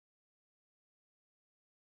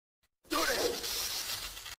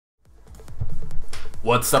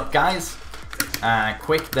What's up, guys?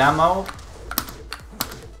 Quick demo.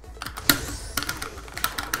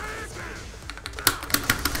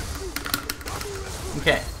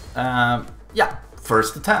 Okay, yeah,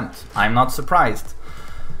 first attempt. I'm not surprised.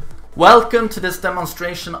 Welcome to this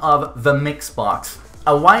demonstration of the Mixbox.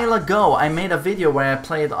 A while ago, I made a video where I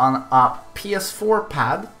played on a PS4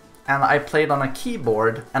 pad, and I played on a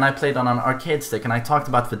keyboard, and I played on an arcade stick, and I talked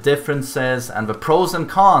about the differences and the pros and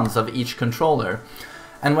cons of each controller.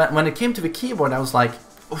 And when it came to the keyboard, I was like,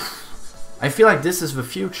 oof, I feel like this is the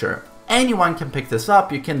future. Anyone can pick this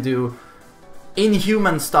up, you can do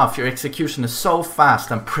inhuman stuff, your execution is so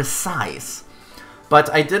fast and precise. But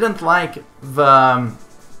I didn't like the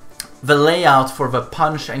layout for the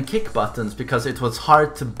punch and kick buttons because it was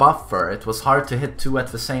hard to buffer, it was hard to hit two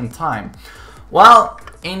at the same time. Well,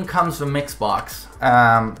 in comes the Mixbox.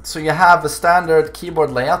 So you have the standard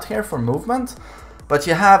keyboard layout here for movement, but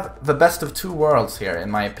you have the best of two worlds here, in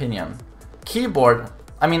my opinion. Keyboard,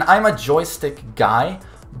 I mean, I'm a joystick guy,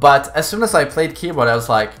 but as soon as I played keyboard, I was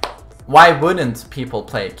like, why wouldn't people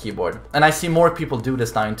play keyboard? And I see more people do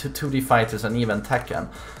this now into 2D fighters and even Tekken.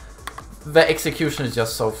 The execution is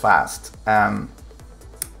just so fast.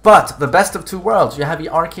 But the best of two worlds, you have the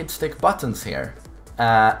arcade stick buttons here.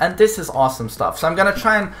 And this is awesome stuff. So I'm gonna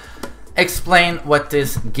try and explain what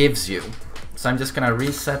this gives you. So I'm just gonna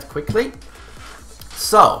reset quickly.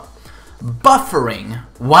 So, buffering,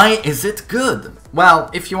 why is it good? Well,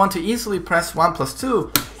 if you want to easily press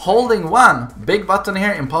 1+2, holding 1, big button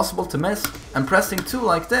here, impossible to miss, and pressing 2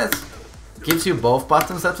 like this, gives you both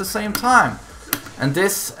buttons at the same time. And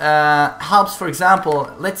this helps, for example,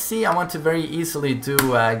 let's see, I want to very easily do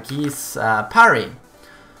Geese parry.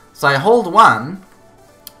 So I hold 1,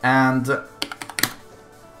 and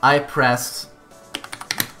I press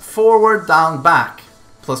forward, down, back,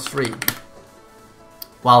 +3.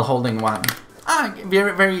 While holding 1.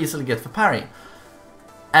 Very easily get the parry.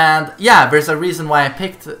 And yeah, there's a reason why I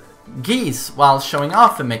picked Geese while showing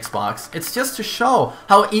off the Mixbox. It's just to show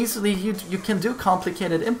how easily you can do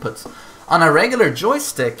complicated inputs. On a regular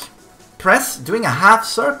joystick, doing a half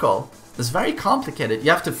circle is very complicated.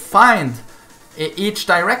 You have to find each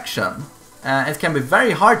direction. It can be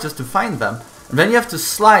very hard just to find them. And then you have to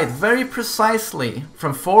slide very precisely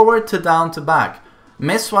from forward to down to back.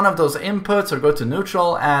 Miss one of those inputs or go to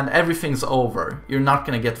neutral and everything's over. You're not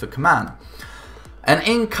going to get the command. And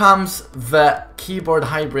in comes the keyboard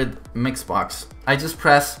hybrid Mixbox. I just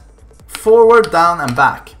press forward, down and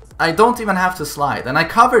back. I don't even have to slide. And I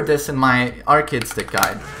covered this in my arcade stick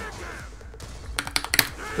guide.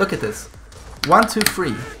 Look at this. 1, 2,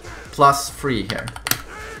 3 plus 3 here.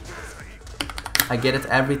 I get it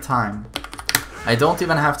every time. I don't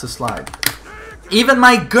even have to slide. Even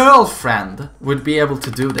my girlfriend would be able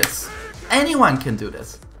to do this. Anyone can do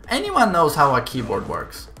this. Anyone knows how a keyboard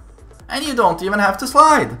works. And you don't even have to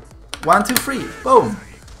slide. 1, 2, 3, boom.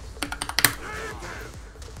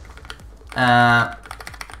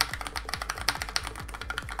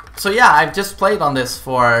 So yeah, I've just played on this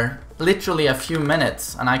for literally a few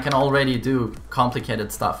minutes and I can already do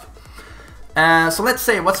complicated stuff. So let's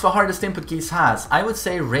say, what's the hardest input Geese has? I would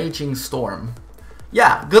say Raging Storm.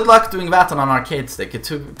 Yeah, good luck doing that on an arcade stick. It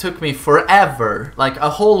took me forever, like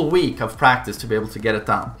a whole week of practice to be able to get it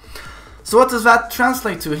down. So what does that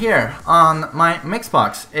translate to here on my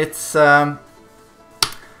Mixbox? It's down,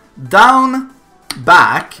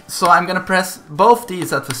 back, so I'm gonna press both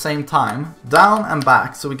these at the same time, down and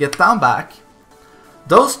back, so we get down, back,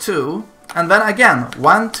 those two, and then again,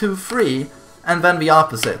 1, 2, 3, and then the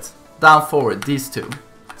opposite, down, forward, these two.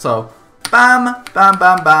 So, bam, bam,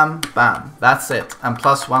 bam, bam, bam. That's it. And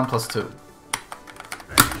 +1, +2.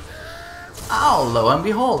 Oh, lo and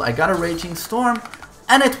behold, I got a Raging Storm,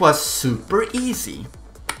 and it was super easy.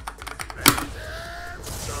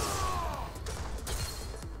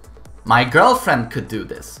 My girlfriend could do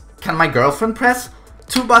this. Can my girlfriend press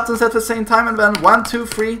 2 buttons at the same time and then 1, 2,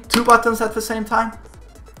 3, 2 buttons at the same time?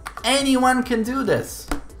 Anyone can do this.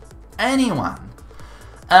 Anyone.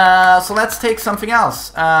 So let's take something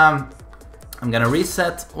else. I'm gonna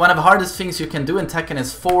reset. One of the hardest things you can do in Tekken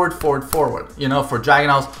is forward, forward, forward. You know, for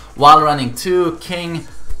diagonals, while running 2, King,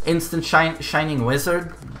 instant shining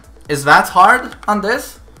wizard. Is that hard on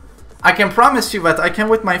this? I can promise you that I can,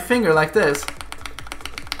 with my finger like this,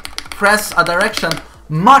 press a direction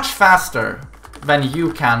much faster than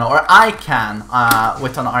you can or I can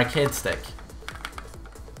with an arcade stick.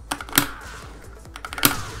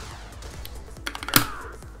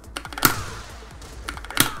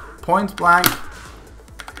 Point blank,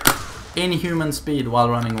 inhuman speed while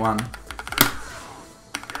running 1.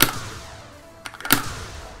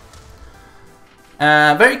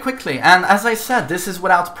 Very quickly, and as I said, this is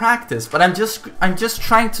without practice, but I'm just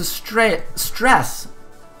trying to stress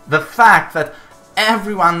the fact that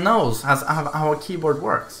everyone knows how a keyboard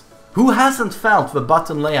works. Who hasn't felt the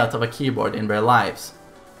button layout of a keyboard in their lives?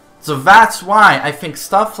 So that's why I think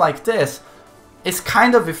stuff like this is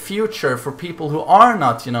kind of a future for people who are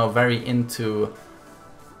not, you know, very into,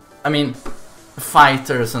 I mean,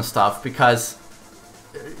 fighters and stuff, because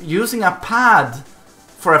using a pad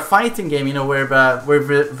for a fighting game, you know, where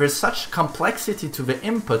there's such complexity to the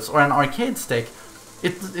inputs, or an arcade stick,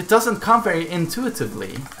 it doesn't come very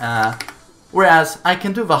intuitively. Whereas I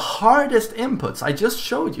can do the hardest inputs I just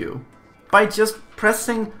showed you by just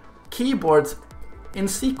pressing keyboards in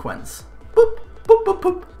sequence. Boop, boop, boop,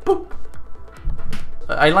 boop, boop.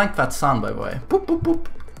 I like that sound, by the way. Boop, boop, boop.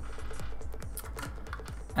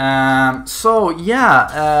 So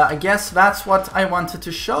yeah, I guess that's what I wanted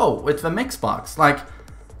to show with the Mixbox. Like,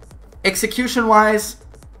 execution-wise,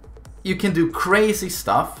 you can do crazy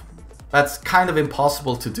stuff that's kind of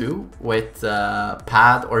impossible to do with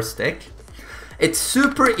pad or stick. It's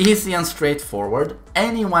super easy and straightforward.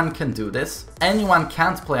 Anyone can do this. Anyone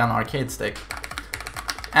can't play on arcade stick.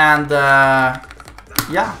 And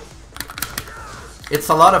yeah, it's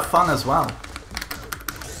a lot of fun as well.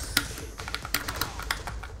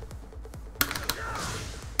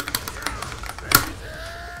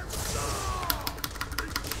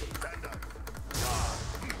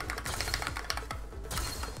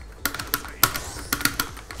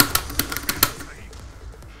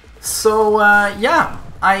 So yeah,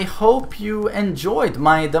 I hope you enjoyed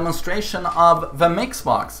my demonstration of the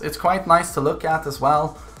Mixbox. It's quite nice to look at as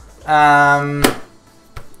well.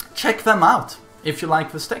 Check them out if you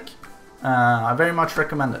like the stick. I very much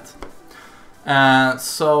recommend it.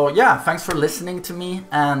 So yeah, thanks for listening to me,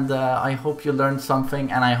 and I hope you learned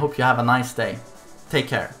something, and I hope you have a nice day. Take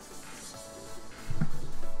care.